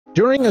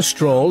During a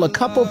stroll, a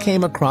couple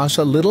came across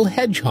a little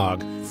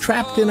hedgehog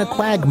trapped in a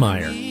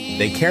quagmire.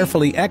 They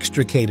carefully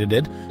extricated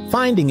it,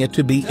 finding it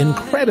to be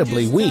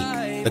incredibly weak.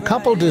 The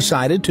couple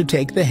decided to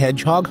take the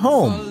hedgehog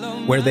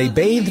home, where they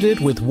bathed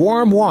it with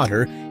warm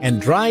water and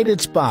dried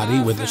its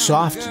body with a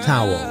soft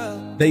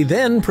towel. They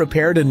then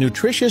prepared a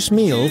nutritious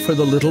meal for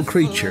the little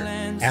creature.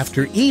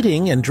 After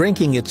eating and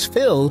drinking its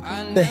fill,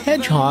 the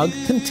hedgehog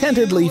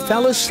contentedly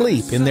fell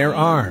asleep in their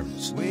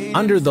arms.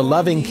 Under the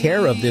loving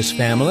care of this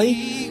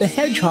family, the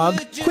hedgehog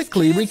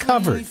quickly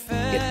recovered.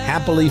 It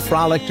happily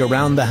frolicked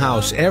around the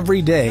house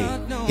every day,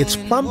 its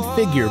plump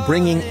figure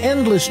bringing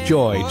endless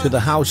joy to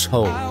the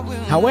household.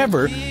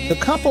 However, the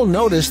couple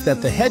noticed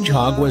that the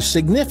hedgehog was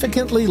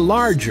significantly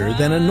larger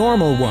than a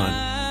normal one.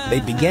 They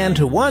began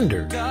to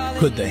wonder,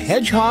 could the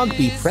hedgehog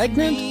be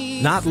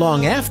pregnant? Not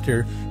long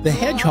after, the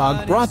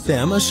hedgehog brought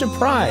them a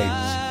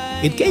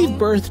surprise. It gave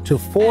birth to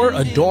 4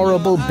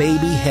 adorable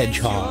baby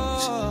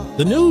hedgehogs.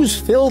 The news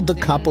filled the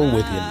couple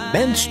with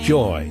immense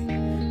joy.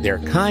 Their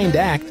kind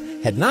act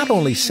had not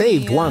only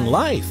saved one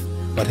life,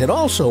 but had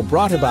also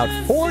brought about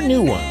 4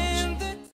 new ones.